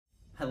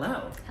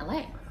Hello.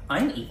 Hello.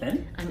 I'm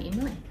Ethan. I'm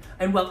Emily.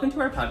 And welcome to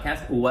our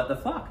podcast, What the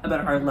Flock,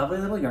 about our lovely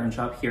little yarn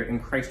shop here in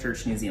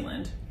Christchurch, New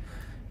Zealand.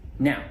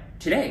 Now,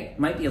 today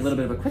might be a little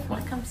bit of a quick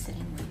one. Like I'm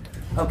sitting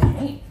weird.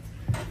 Okay.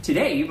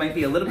 Today might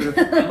be a little bit of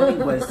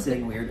Emily was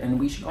sitting weird, and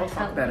we should all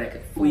talk about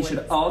it. We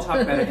should all talk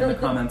about it in the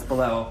comments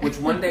below, which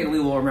one day we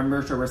will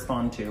remember to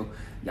respond to.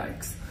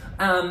 Yikes.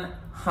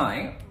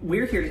 Hi,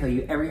 we're here to tell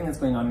you everything that's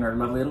going on in our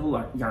lovely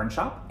little yarn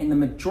shop, and the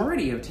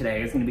majority of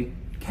today is going to be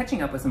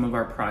catching up with some of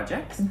our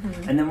projects,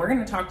 and then we're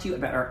going to talk to you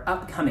about our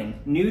upcoming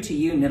new to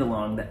you knit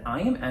along that I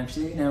am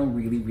actually now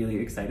really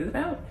excited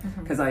about,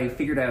 because I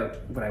figured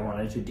out what I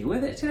wanted to do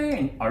with it today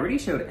and already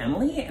showed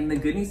Emily, and the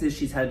good news is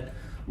she's had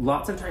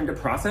lots of time to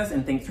process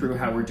and think through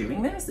how we're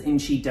doing this,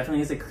 and she definitely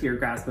has a clear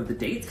grasp of the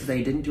dates because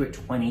I didn't do it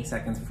 20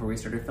 seconds before we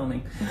started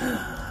filming.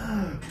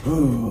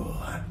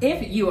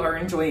 If you are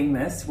enjoying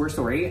this, we're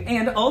sorry,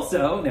 and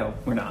also, no,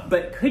 we're not,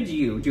 but could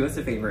you do us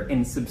a favor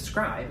and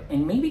subscribe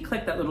and maybe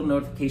click that little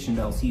notification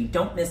bell so you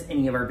don't miss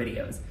any of our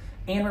videos.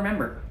 And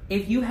remember,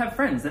 if you have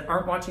friends that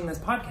aren't watching this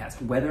podcast,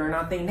 whether or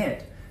not they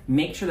knit,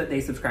 make sure that they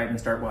subscribe and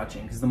start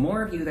watching, because the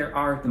more of you there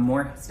are, the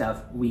more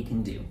stuff we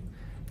can do.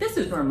 This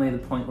is normally the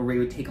point where we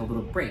would take a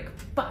little break,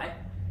 but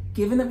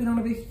given that we don't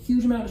have a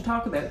huge amount to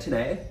talk about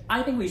today,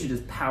 I think we should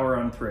just power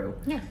on through.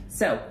 Yeah.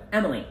 So,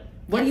 Emily,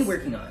 what are you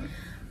working on?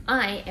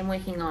 I am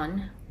working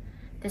on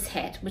this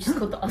hat, which is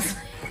called the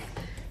Oslo,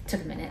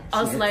 took a minute,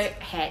 Oslo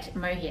hat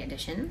mohair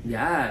edition.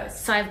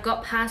 Yes. So I've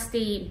got past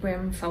the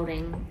brim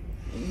folding,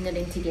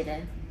 knitting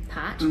together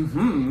part,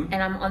 and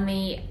I'm on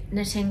the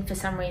knitting for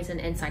some reason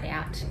inside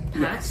out part.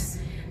 Yes.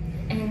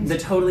 And the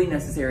totally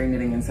necessary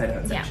knitting inside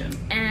out section.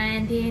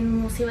 And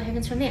then we'll see what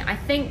happens from there. I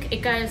think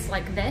it goes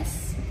like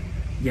this.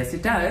 Yes,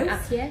 it does.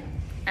 Up here.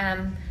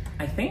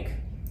 I think.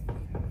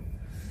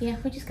 Yeah,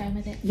 we're just going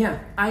with it. Yeah,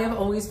 I have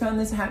always found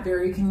this hat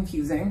very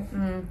confusing.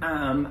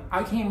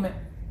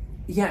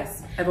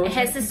 Yes. It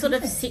has this sort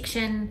of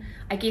section,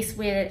 I guess,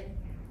 where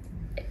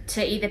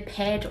to either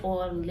pad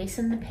or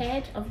lessen the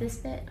pad of this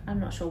bit.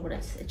 I'm not sure what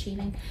it's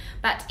achieving.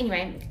 But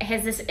anyway, it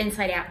has this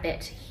inside out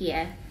bit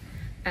here.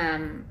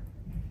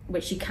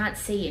 Which you can't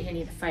see in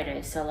any of the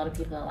photos, so a lot of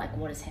people are like,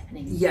 what is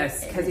happening?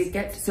 Yes, because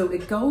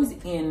it goes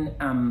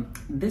in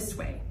this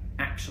way,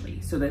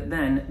 actually, so that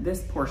then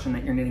this portion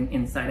that you're knitting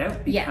inside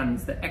out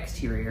becomes the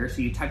exterior,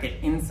 so you tuck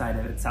it inside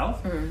of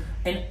itself.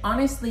 And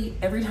honestly,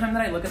 every time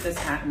that I look at this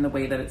hat and the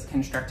way that it's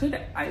constructed,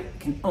 I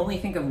can only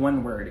think of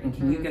one word, and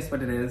can you guess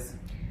what it is?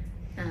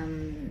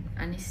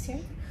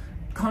 Unnecessary?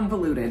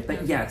 Convoluted,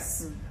 but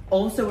yes.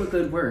 Also a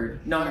good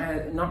word.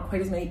 Not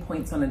quite as many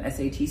points on an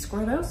SAT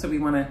score though, so we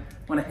want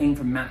to aim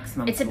for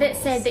maximum. It's a bit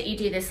sad that you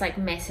do this like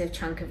massive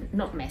chunk of,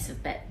 not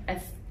massive, but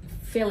a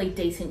fairly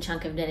decent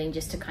chunk of knitting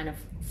just to kind of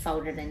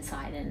fold it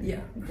inside and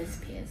it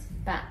disappears.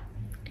 But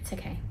it's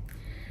okay.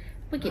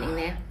 We're getting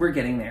there. We're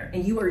getting there.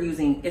 And you are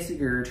using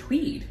Issachar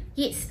tweed.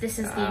 Yes, this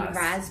is the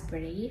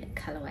raspberry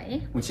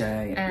colorway. Which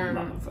I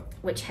love.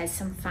 Which has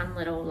some fun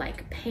little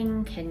like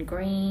pink and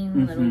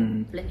green little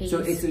blippies. So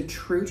it's a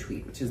true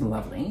tweed, which is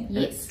lovely.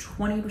 Yes. It's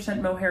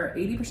 20% mohair,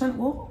 80%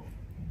 wool?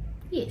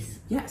 Yes.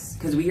 Yes,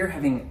 because we are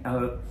having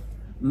a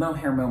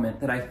mohair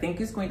moment that I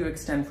think is going to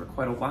extend for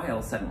quite a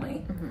while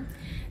suddenly.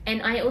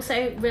 And I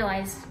also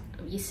realized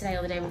yesterday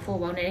or the day before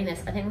while knitting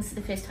this, I think this is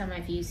the first time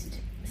I've used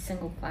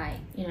single ply,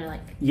 you know,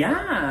 like...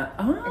 Yeah.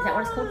 Oh, is that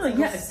what it's called?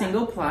 Yeah, a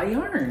single ply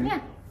yarn.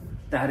 Yeah.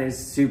 That is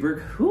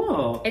super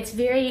cool. It's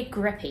very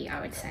grippy,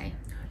 I would say.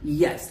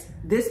 Yes.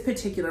 This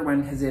particular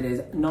one, because it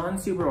is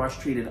non-superwash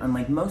treated,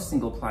 unlike most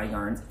single ply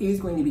yarns, is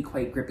going to be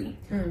quite grippy,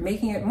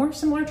 making it more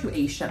similar to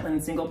a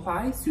Shetland single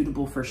ply,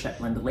 suitable for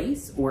Shetland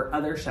lace or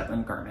other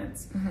Shetland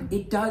garments.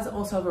 It does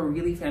also have a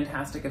really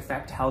fantastic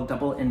effect held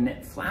double and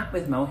knit flat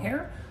with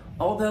mohair,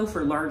 although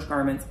for large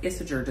garments,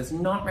 Issachar does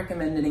not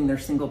recommend knitting their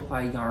single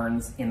ply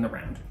yarns in the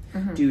round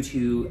due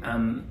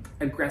to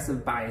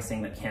aggressive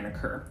biasing that can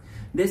occur.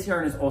 This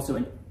yarn is also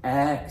an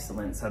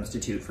excellent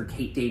substitute for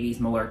Kate Davies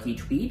Malarkey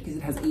tweed because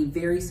it has a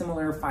very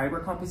similar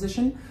fiber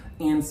composition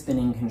and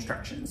spinning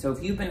construction. So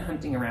if you've been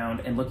hunting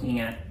around and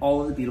looking at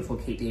all of the beautiful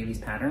Kate Davies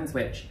patterns,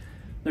 which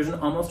there's an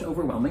almost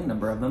overwhelming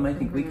number of them, I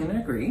think we can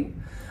agree.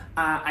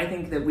 I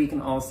think that we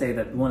can all say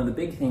that one of the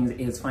big things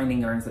is finding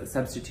yarns that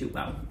substitute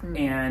well.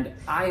 And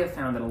I have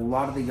found that a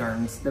lot of the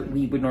yarns that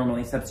we would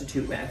normally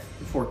substitute with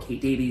for Kate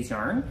Davies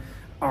yarn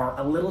are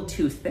a little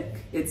too thick.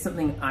 It's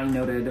something I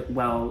noted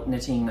while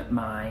knitting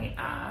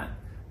my,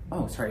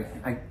 oh, sorry,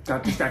 I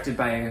got distracted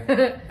by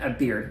a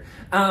beard,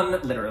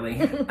 literally,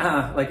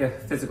 like a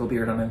physical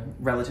beard on a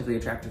relatively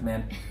attractive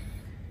man.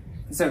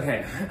 It's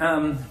okay,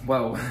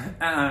 whoa.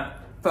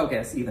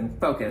 Focus, even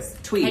focus.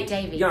 Tweed, Kate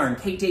Davies. Yarn,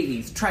 Kate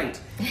Davies, trite.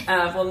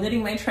 While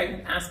knitting my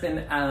Triton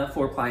Aspen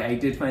 4-ply, I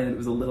did find that it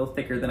was a little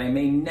thicker than I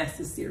may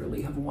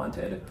necessarily have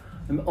wanted.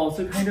 I'm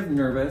also kind of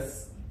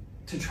nervous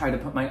to try to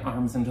put my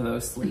arms into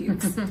those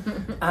sleeves.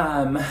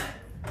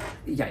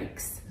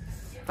 Yikes.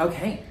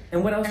 Okay,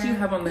 and what else do you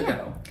have on the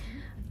go?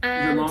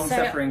 Your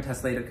long-suffering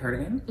tessellated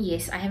cardigan?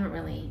 Yes, I haven't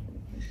really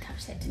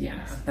touched that, to be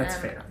honest. That's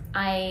fair.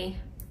 I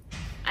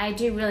I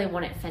do really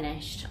want it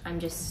finished. I'm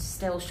just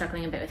still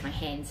struggling a bit with my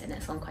hands, and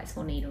it's on quite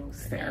small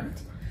needles. Fair. And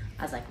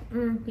I was like,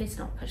 let's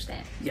not push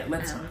that. Yeah,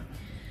 let's not.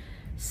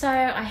 So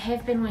I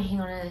have been working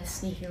on a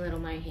sneaky little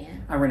mohair.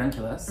 A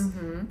ranunculus.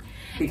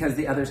 Because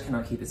the others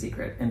cannot keep a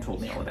secret and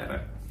told me all about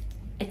it.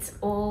 It's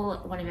all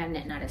one of our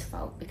knit nighters'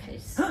 fault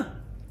because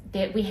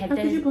we had How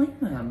could you blame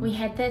them? We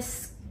had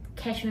this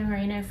cashmere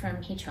merino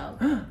from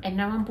Hedgehog and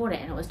no one bought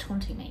it, and it was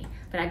taunting me.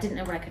 But I didn't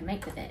know what I could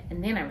make with it,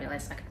 and then I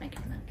realized I could make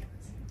a ranunculus.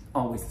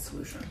 Always the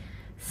solution.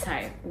 So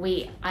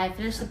I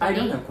finished the body. I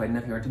don't have quite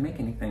enough yarn to make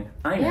anything.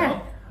 I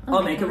know.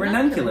 I'll make a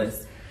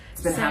ranunculus.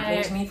 It's been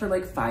happening to me for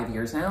like 5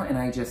 years now, and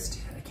I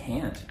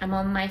can't. I'm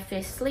on my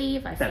first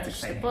sleeve. I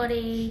finished the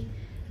body.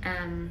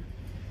 And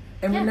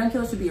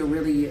ranunculus would be a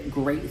really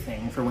great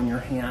thing for when your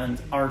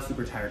hands are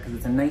super tired, because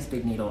it's a nice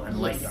big needle and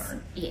light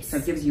yarn. Yes. So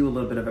it gives you a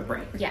little bit of a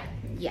break.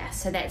 Yeah.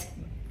 So that's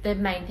the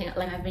main thing.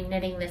 Like I've been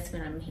knitting this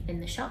when I'm in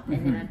the shop,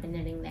 and then I've been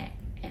knitting that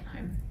at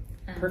home.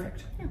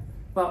 Perfect. Yeah.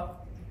 Well,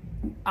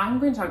 I'm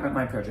going to talk about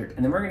my project,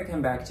 and then we're going to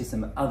come back to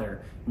some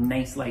other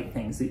nice light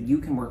things that you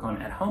can work on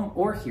at home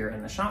or here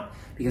in the shop,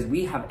 because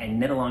we have a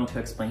knit along to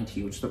explain to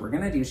you, which is what we're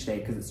going to do today,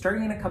 because it's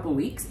starting in a couple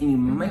weeks, and you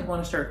might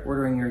want to start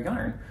ordering your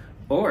yarn.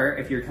 Or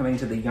if you're coming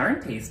to the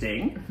yarn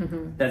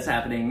tasting that's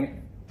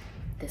happening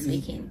this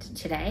weekend,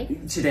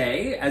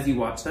 today, as you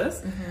watch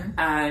this,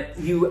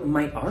 you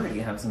might already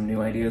have some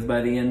new ideas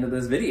by the end of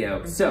this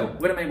video. So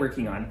what am I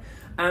working on?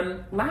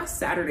 Last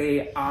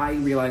Saturday, I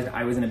realized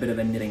I was in a bit of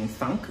a knitting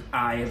funk.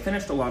 I have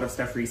finished a lot of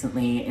stuff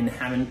recently and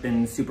haven't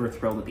been super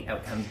thrilled with the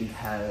outcomes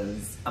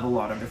because of a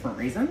lot of different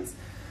reasons.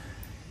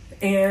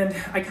 And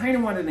I kind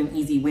of wanted an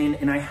easy win,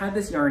 and I had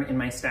this yarn in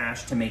my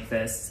stash to make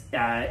this.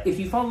 If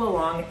you follow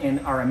along and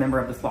are a member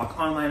of the flock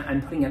online,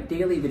 I'm putting up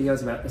daily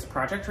videos about this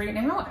project right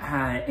now,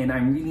 and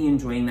I'm really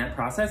enjoying that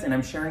process, and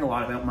I'm sharing a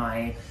lot about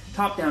my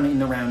top down in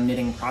the round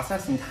knitting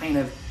process and kind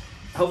of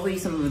hopefully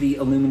some of the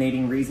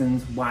illuminating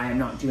reasons why I'm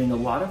not doing a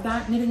lot of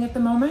that knitting at the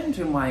moment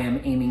and why I'm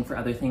aiming for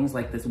other things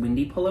like this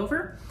windy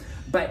pullover.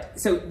 But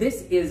so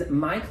this is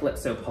my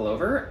Calypso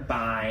pullover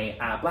by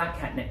Black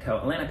Cat Knit Co.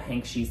 Alana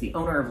Pank, she's the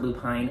owner of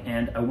Lupine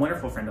and a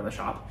wonderful friend of the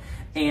shop.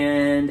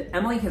 And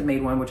Emily has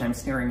made one, which I'm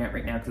staring at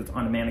right now because it's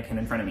on a mannequin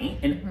in front of me.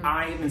 And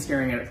I've been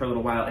staring at it for a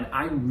little while, and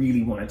I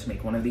really wanted to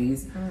make one of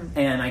these.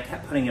 And I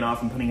kept putting it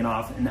off and putting it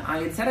off. And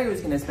I had said I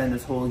was gonna spend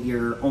this whole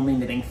year only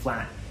knitting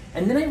flat.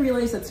 And then I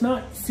realized it's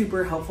not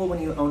super helpful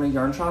when you own a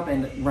yarn shop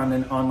and run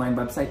an online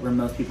website where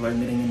most people are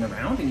knitting in the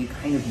round, and you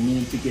kind of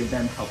need to give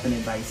them help and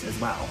advice as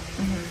well.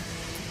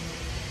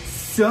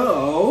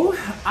 So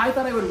I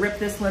thought I would rip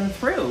this one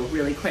through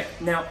really quick.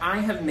 Now I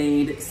have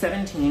made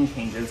 17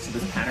 changes to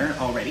this pattern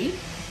already,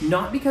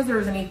 not because there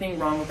was anything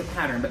wrong with the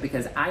pattern, but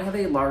because I have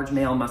a large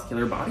male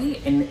muscular body,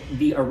 and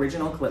the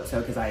original Calypso,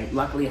 because I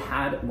luckily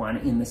had one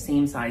in the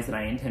same size that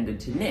I intended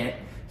to knit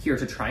here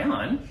to try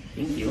on,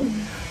 thank you,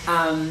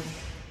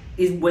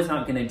 was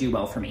not gonna do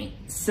well for me.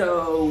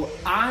 So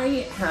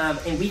I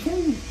have, and we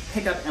can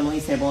pick up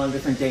Emily's sample on a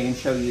different day and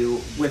show you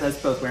with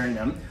us both wearing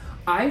them.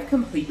 I've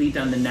completely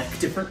done the neck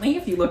differently.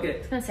 If you look at, I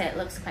was gonna say it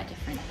looks quite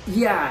different.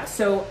 Yeah,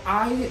 so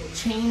I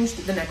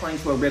changed the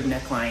neckline to a rib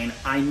neckline.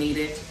 I made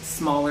it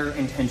smaller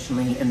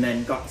intentionally and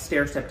then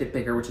stair-stepped it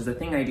bigger, which is a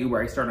thing I do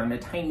where I start on a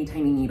tiny,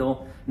 tiny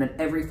needle, and then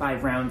every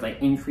 5 rounds I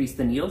increase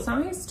the needle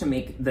size to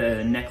make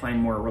the neckline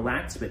more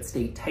relaxed but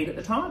stay tight at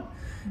the top.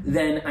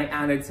 Then I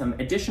added some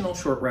additional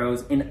short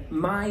rows, and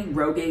my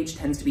row gauge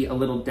tends to be a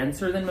little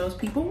denser than most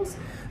people's.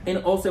 And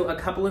also a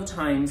couple of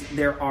times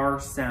there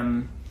are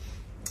some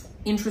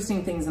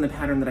interesting things in the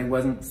pattern that I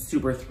wasn't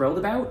super thrilled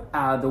about.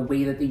 The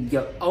way that the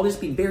yoke, I'll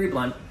just be very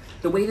blunt,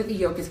 the way that the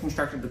yoke is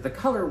constructed with the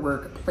color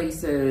work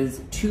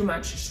places too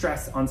much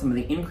stress on some of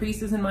the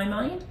increases in my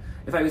mind.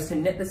 If I was to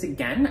knit this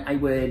again, I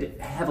would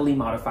heavily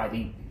modify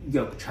the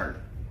yoke chart.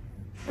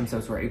 I'm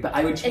so sorry, but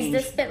I would change.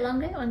 Is this a bit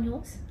longer on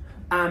yours?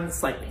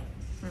 Slightly.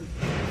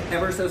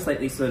 Ever so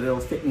slightly, so that it'll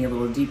fit me a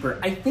little deeper.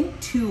 I think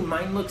too,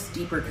 mine looks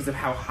deeper because of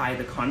how high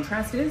the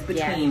contrast is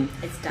between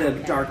the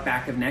dark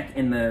back of neck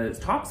and the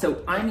top.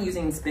 So I'm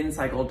using Spin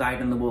Cycle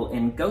dyed in the wool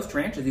in Ghost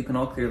Ranch, as you can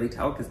all clearly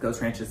tell, because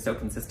Ghost Ranch is so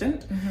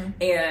consistent.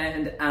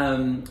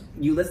 And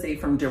Ulysses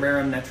from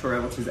Dyer,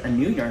 which is a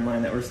new yarn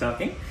line that we're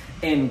stocking,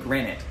 and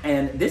Granite.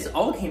 And this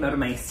all came out of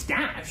my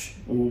stash.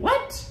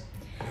 What?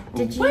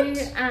 Did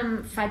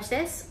you fudge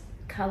this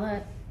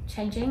color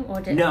changing,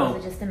 or was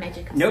it just the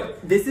magic of Nope,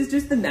 this is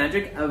just the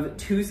magic of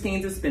 2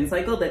 skeins of Spin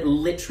Cycle that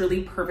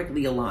literally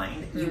perfectly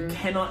aligned. You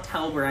cannot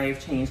tell where I have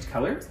changed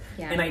colors,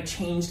 and I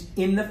changed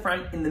in the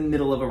front, in the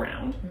middle of a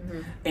round,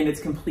 and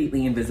it's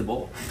completely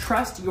invisible.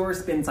 Trust your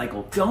Spin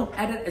Cycle. Don't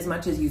edit as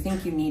much as you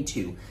think you need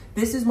to.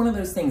 This is one of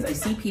those things, I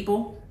see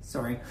people,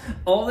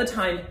 all the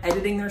time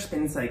editing their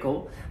Spin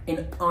Cycle,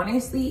 and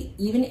honestly,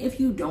 even if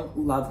you don't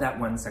love that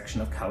one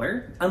section of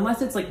color,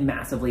 unless it's like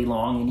massively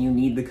long and you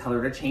need the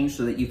color to change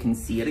so that you can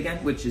see it again,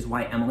 which is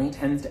why Emily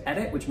tends to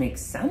edit, which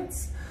makes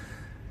sense.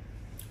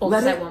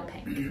 Because I want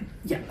pink.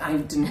 Yeah, I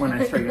didn't want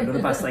to throw you under the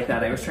bus like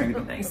that. I was trying to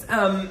be nice.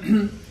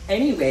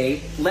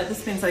 Anyway, let the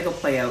Spin Cycle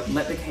play out.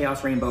 Let the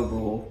Chaos Rainbow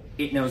rule.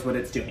 It knows what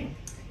it's doing.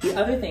 The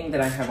other thing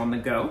that I have on the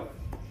go,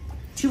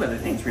 two other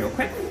things real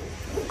quick.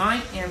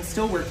 I am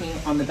still working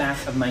on the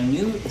back of my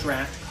new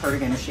draft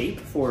cardigan shape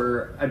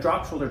for a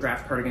drop shoulder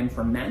draft cardigan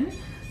for men.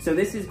 So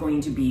this is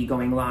going to be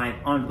going live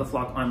onto the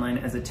Flock online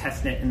as a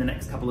test knit in the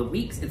next couple of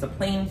weeks. It's a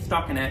plain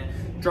stockinette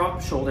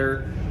drop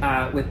shoulder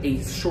with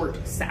a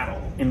short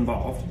saddle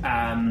involved.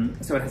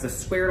 So it has a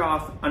squared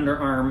off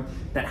underarm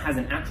that has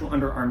an actual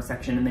underarm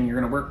section, and then you're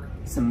gonna work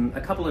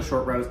a couple of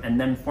short rows and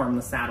then form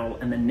the saddle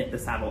and then knit the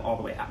saddle all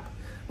the way up,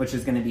 which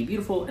is gonna be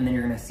beautiful, and then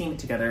you're gonna seam it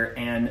together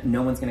and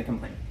no one's gonna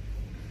complain.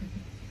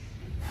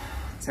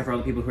 Except for all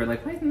the people who are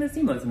like, why isn't this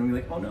seamless? And we're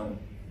like, oh no,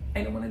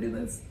 I don't wanna do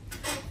this.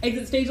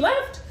 Exit stage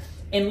left.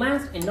 And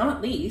last and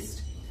not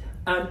least,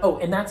 oh,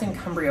 and that's in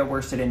Cumbria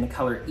worsted in the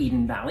color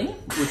Eden Valley,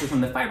 which is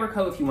from the Fiber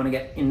Co. if you want to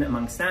get in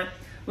amongst that.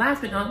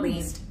 Last but not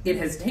least, it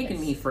has taken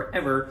me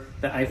forever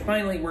that I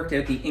finally worked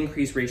out the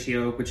increase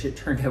ratio, which it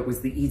turned out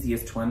was the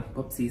easiest one,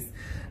 whoopsies,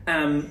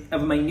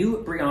 of my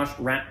new brioche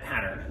wrap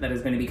pattern that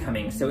is going to be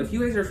coming. So if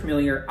you guys are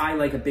familiar, I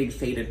like a big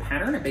faded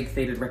pattern, a big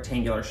faded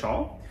rectangular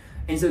shawl.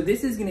 And so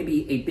this is going to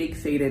be a big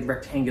faded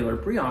rectangular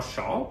brioche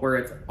shawl where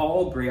it's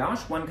all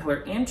brioche, one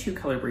color and two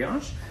color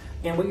brioche.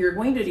 And what you're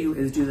going to do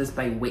is do this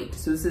by weight.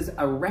 So this is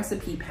a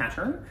recipe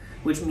pattern,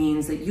 which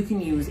means that you can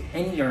use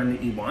any yarn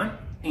that you want.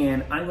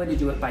 And I'm going to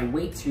do it by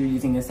weight. So you're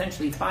using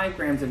essentially 5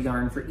 grams of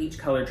yarn for each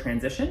color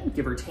transition,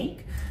 give or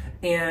take.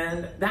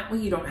 And that way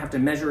you don't have to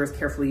measure as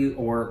carefully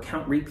or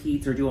count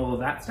repeats or do all of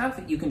that stuff.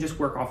 You can just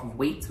work off of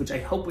weights, which I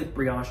hope with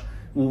brioche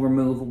will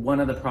remove one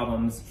of the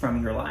problems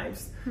from your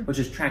lives, which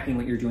is tracking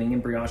what you're doing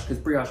in brioche, because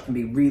brioche can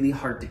be really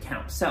hard to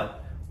count. So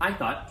I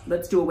thought,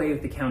 let's do away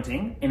with the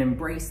counting and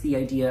embrace the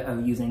idea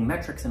of using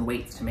metrics and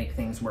weights to make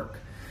things work.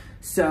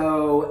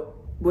 So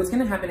what's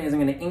gonna happen is I'm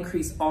gonna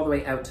increase all the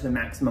way out to the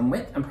maximum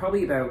width. I'm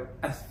probably about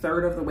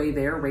 1/3 of the way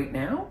there right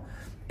now.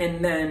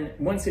 And then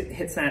once it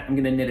hits that, I'm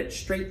gonna knit it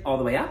straight all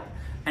the way up.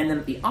 And then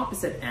at the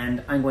opposite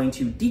end, I'm going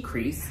to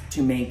decrease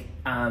to make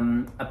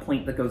a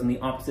point that goes in the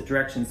opposite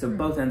direction. So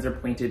both ends are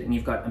pointed and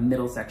you've got a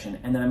middle section.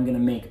 And then I'm gonna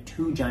make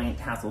 2 giant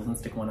tassels and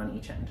stick one on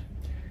each end.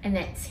 And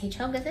that's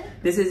hedgehog, is it?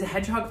 This is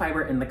hedgehog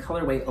fiber in the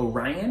colorway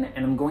Orion,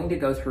 and I'm going to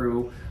go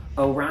through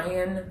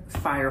Orion,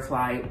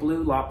 Firefly,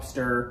 Blue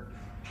Lobster,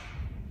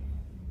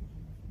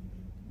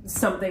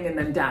 something and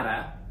then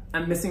Data.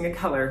 I'm missing a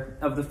color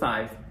of the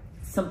 5.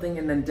 Something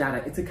and then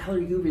Data. It's a color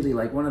you really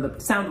like, one of the,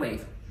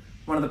 Soundwave,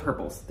 one of the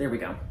purples. There we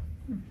go.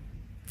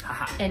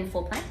 Haha. In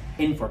 4-ply?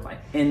 In 4-ply,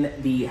 in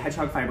the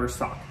hedgehog fiber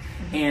sock.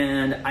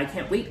 And I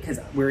can't wait because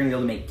we're gonna be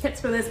able to make kits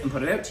for this and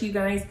put it out to you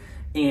guys.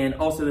 And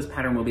also this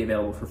pattern will be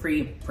available for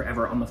free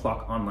forever on the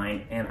Flock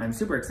online. And I'm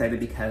super excited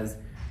because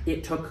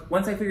it took,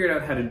 once I figured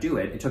out how to do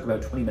it, it took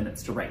about 20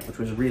 minutes to write, which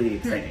was really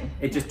exciting.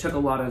 It just took a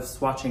lot of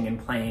swatching and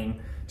playing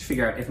to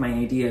figure out if my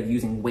idea of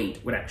using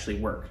weight would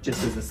actually work,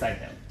 just as a side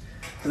note,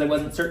 because I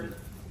wasn't certain.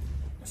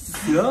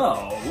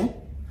 So,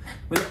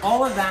 with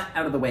all of that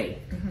out of the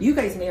way, you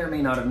guys may or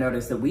may not have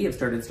noticed that we have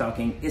started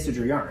stocking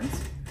Isager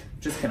yarns.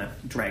 Just gonna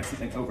drag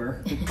something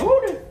over.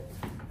 Oh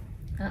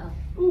no!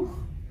 Uh-oh. Ooh.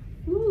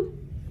 Ooh.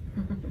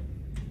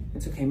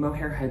 It's okay,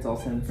 mohair hides all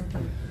sins.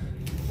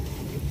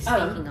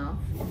 Speaking of.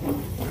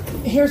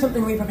 Here's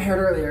something we prepared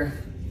earlier.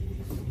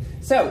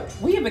 So,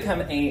 we have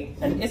become an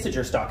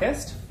Isager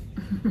stockist.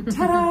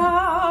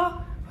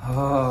 Ta-da!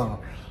 Oh,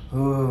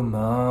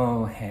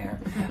 mohair.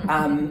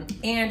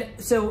 And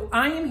so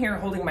I am here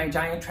holding my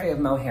giant tray of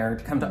mohair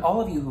to come to all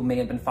of you who may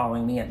have been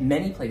following me at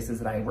many places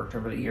that I have worked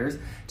over the years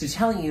to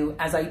tell you,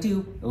 as I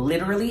do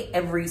literally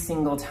every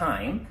single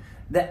time,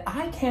 that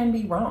I can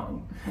be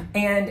wrong.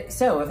 And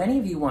so if any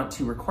of you want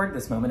to record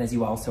this moment, as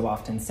you all so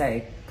often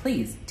say,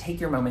 please take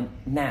your moment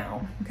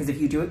now, because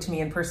if you do it to me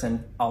in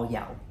person, I'll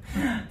yell.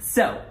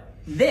 So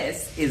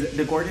this is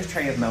the gorgeous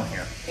tray of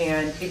mohair.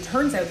 And it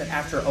turns out that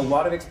after a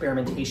lot of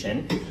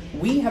experimentation,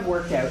 we have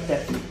worked out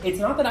that it's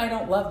not that I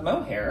don't love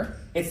mohair,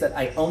 it's that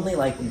I only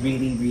like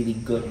really, really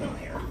good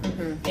mohair.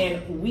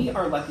 And we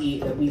are lucky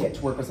that we get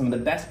to work with some of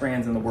the best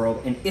brands in the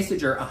world, and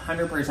Isager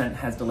 100%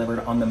 has delivered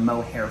on the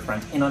mohair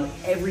front and on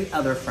every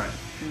other front.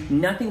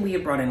 Nothing we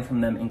have brought in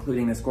from them,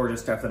 including this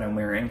gorgeous stuff that I'm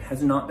wearing,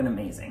 has not been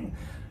amazing.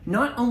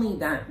 Not only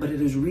that, but it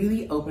has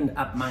really opened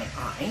up my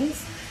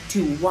eyes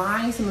to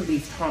why some of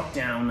these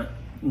top-down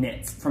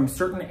knits from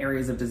certain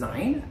areas of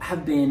design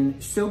have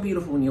been so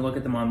beautiful when you look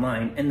at them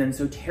online and then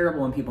so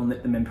terrible when people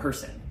knit them in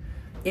person.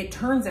 It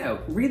turns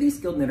out really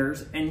skilled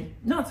knitters and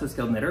not so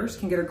skilled knitters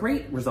can get a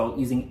great result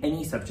using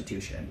any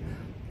substitution.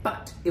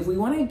 But if we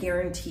want to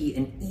guarantee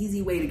an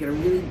easy way to get a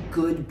really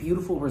good,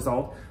 beautiful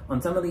result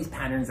on some of these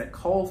patterns that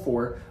call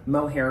for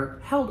mohair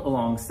held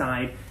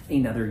alongside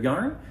another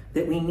yarn,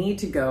 that we need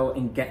to go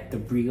and get the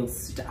real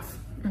stuff.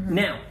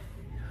 Now,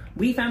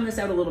 we found this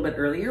out a little bit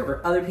earlier,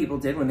 or other people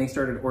did when they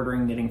started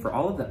ordering knitting for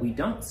Olive that we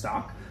don't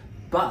stock.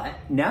 But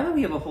now that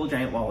we have a whole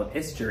giant wall of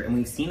Isager and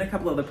we've seen a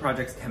couple of the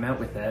projects come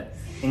out with it,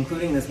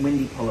 including this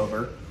windy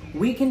pullover,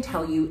 we can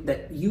tell you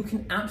that you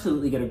can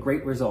absolutely get a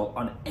great result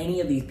on any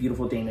of these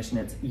beautiful Danish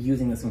knits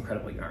using this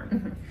incredible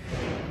yarn.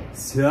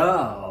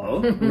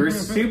 So, we're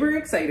super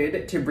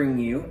excited to bring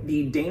you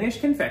the Danish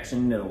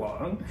Confection knit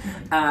along,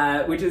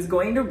 which is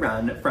going to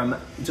run from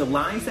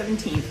July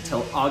 17th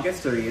till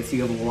August 30th, so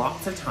you have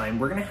lots of time.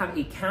 We're gonna have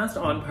a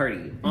cast-on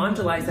party on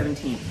July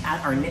 17th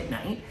at our knit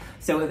night.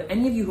 So if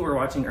any of you who are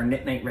watching are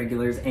knit night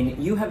regulars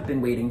and you have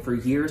been waiting for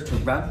years to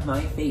rub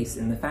my face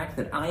in the fact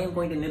that I am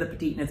going to knit a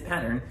petite knits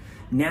pattern,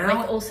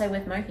 now also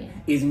with mohair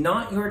is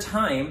not your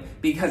time,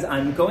 because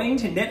I'm going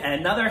to knit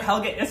another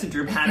Helga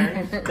Isiger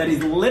pattern that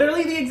is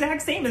literally the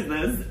exact same as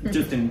this,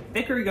 just in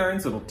thicker yarn,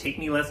 so it'll take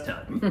me less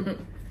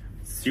time.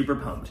 Super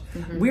pumped.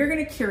 We're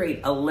gonna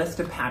curate a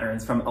list of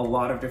patterns from a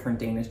lot of different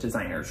Danish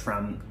designers,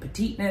 from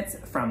petite knits,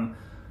 from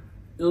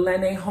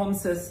Lene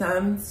Holmses.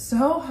 I'm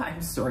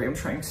sorry, I'm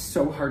trying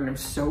so hard and I'm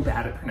so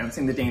bad at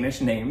pronouncing the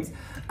Danish names.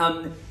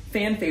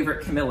 Fan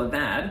favorite Camilla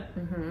Vad.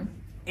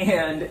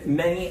 And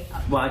many,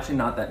 well actually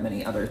not that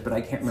many others, but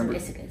I can't remember.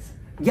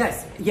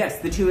 Yes,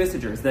 the two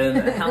Isigers,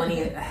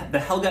 the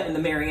Helga and the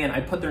Marianne.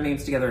 I put their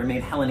names together and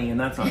made Helene, and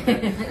that's not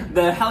good.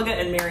 The Helga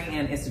and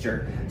Marianne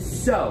Isiger.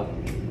 So,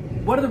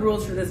 what are the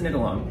rules for this knit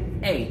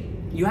along? A,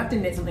 you have to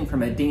knit something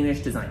from a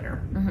Danish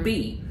designer.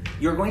 B,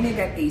 you're going to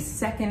get a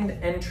second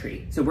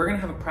entry. So we're gonna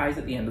have a prize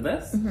at the end of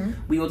this.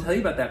 We will tell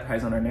you about that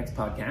prize on our next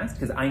podcast,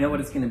 because I know what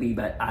it's gonna be,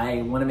 but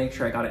I wanna make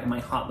sure I got it in my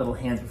hot little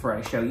hands before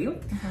I show you.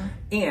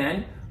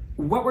 And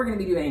what we're gonna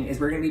be doing is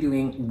we're gonna be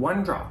doing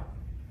one draw.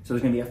 So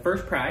there's gonna be a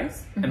first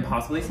prize and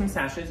possibly some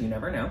sashes, you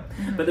never know.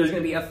 But there's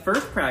gonna be a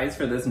first prize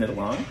for this knit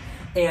along.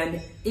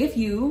 And if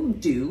you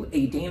do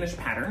a Danish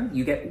pattern,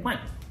 you get one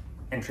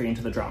entry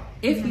into the draw.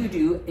 If you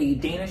do a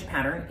Danish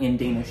pattern in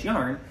Danish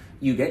yarn,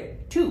 you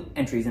get 2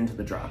 entries into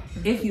the draw.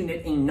 If you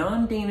knit a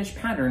non-Danish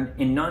pattern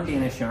in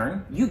non-Danish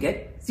yarn, you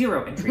get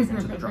 0 entries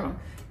into the draw.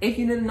 If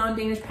you knit a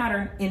non-Danish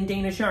pattern in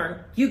Danish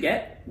yarn, you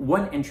get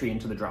 1 entry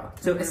into the draw.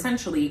 So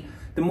essentially,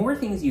 the more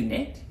things you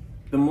knit,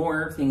 the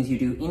more things you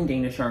do in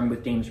Danish yarn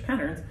with Danish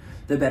patterns,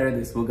 the better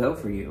this will go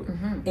for you.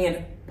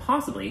 And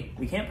possibly,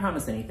 we can't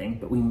promise anything,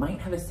 but we might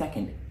have a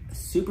second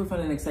super fun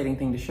and exciting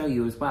thing to show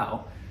you as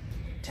well,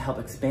 to help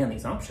expand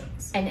these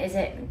options. And is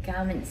it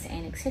garments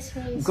and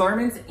accessories?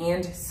 Garments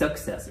and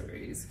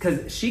successories,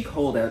 because chic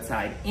cold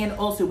outside. And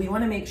also we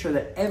want to make sure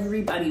that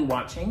everybody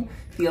watching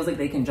feels like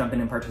they can jump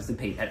in and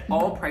participate at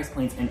all price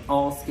points and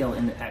all skill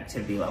and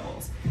activity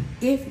levels.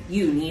 If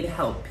you need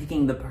help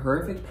picking the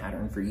perfect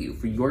pattern for you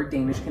for your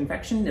Danish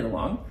Confection knit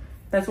along,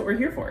 that's what we're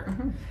here for.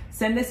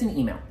 Send us an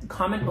email,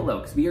 comment below,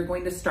 because we are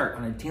going to start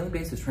on a daily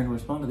basis trying to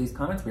respond to these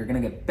comments. We're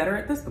going to get better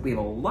at this, but we have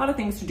a lot of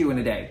things to do in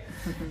a day.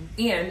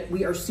 And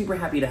we are super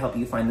happy to help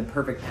you find the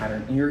perfect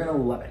pattern, and you're going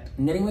to love it.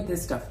 Knitting with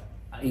this stuff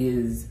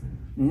is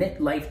knit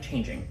life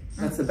changing.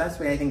 That's the best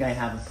way I think I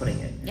have of putting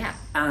it. Yeah.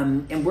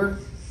 And we're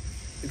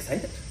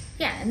excited.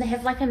 Yeah, and they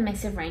have like a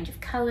massive range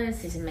of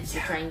colors. There's a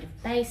massive range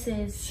of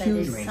bases. So Huge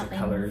there's range of something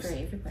colors. for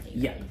everybody.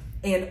 Yeah.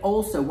 And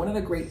also, one of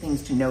the great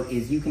things to note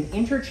is you can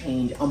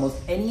interchange almost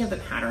any of the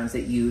patterns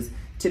that use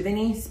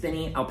Tivini,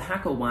 Spinny,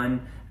 Alpaca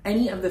 1,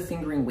 any of the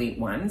fingering weight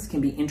ones can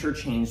be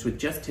interchanged with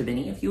just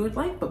Tivini if you would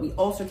like, but we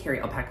also carry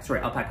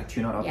Alpaca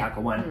 2, not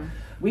Alpaca 1.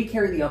 We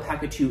carry the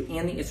Alpaca 2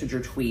 and the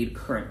Isiger Tweed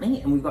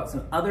currently, and we've got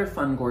some other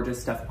fun,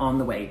 gorgeous stuff on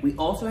the way. We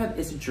also have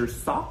Isiger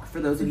Sock for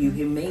those of you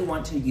who may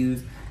want to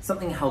use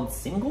something held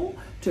single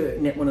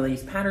to knit one of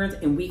these patterns,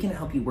 and we can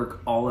help you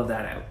work all of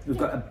that out. We've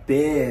got a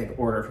big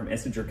order from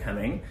Isiger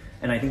coming,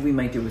 and I think we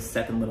might do a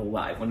second little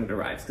live when it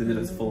arrives, because it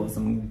is full of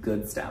some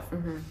good stuff.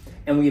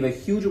 And we have a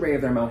huge array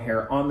of their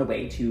mohair on the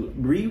way to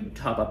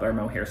re-top up our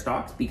mohair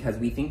stocks, because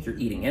we think you're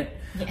eating it.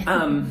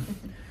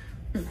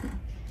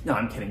 No,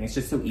 I'm kidding. It's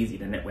just so easy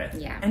to knit with.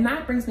 Yeah. And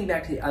that brings me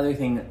back to the other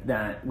thing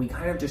that we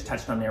kind of just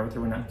touched on there with the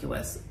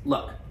ranunculus.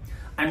 Look,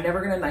 I'm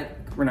never gonna like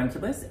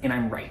ranunculus, and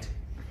I'm right.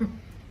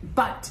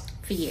 But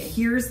for you,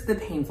 here's the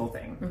painful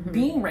thing.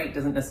 Being right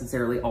doesn't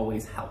necessarily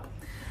always help.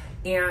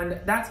 And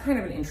that's kind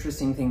of an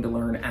interesting thing to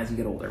learn as you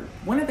get older.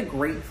 One of the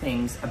great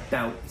things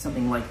about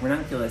something like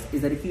ranunculus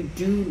is that if you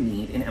do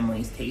need, in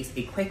Emily's case,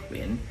 a quick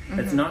win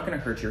that's not gonna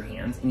hurt your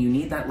hands, and you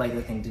need that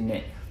lighter thing to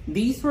knit,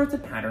 these sorts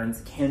of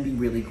patterns can be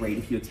really great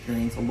if you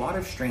experience a lot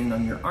of strain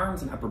on your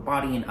arms and upper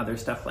body and other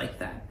stuff like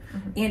that.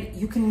 And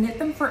you can knit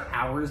them for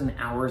hours and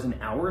hours and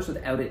hours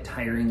without it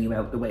tiring you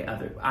out the way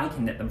I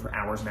can knit them for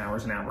hours and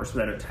hours and hours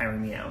without it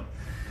tiring me out.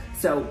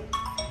 So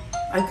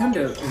I've come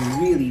to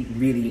really,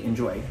 really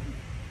enjoy.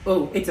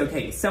 Oh, it's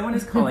okay. Someone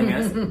is calling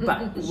us,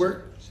 but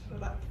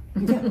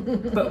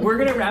but we're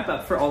gonna wrap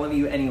up for all of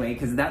you anyway,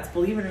 because that's,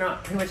 believe it or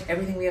not, pretty much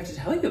everything we have to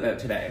tell you about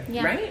today,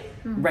 right?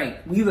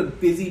 Right. We have a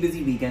busy,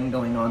 busy weekend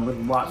going on with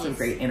lots of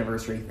great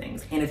anniversary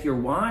things. And if you're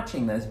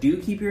watching this, do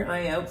keep your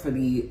eye out for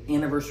the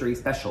anniversary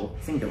special,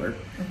 singular,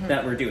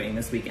 that we're doing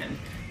this weekend.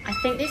 I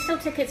think there's still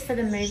tickets for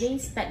the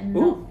movies, but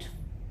not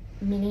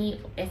many,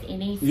 if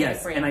any,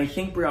 yes, and I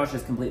think brioche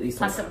is completely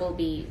sold. Plus it will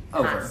be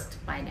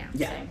past by now,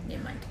 so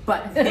never mind.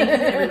 But thank you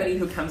to everybody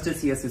who comes to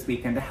see us this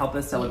weekend to help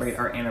us celebrate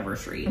our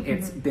anniversary.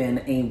 It's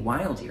been a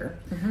wild year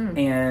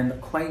and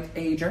quite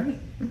a journey.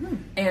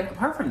 And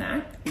apart from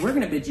that, we're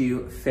going to bid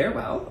you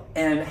farewell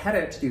and head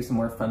out to do some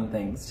more fun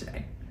things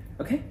today.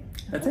 Okay,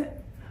 that's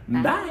it.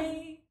 Bye.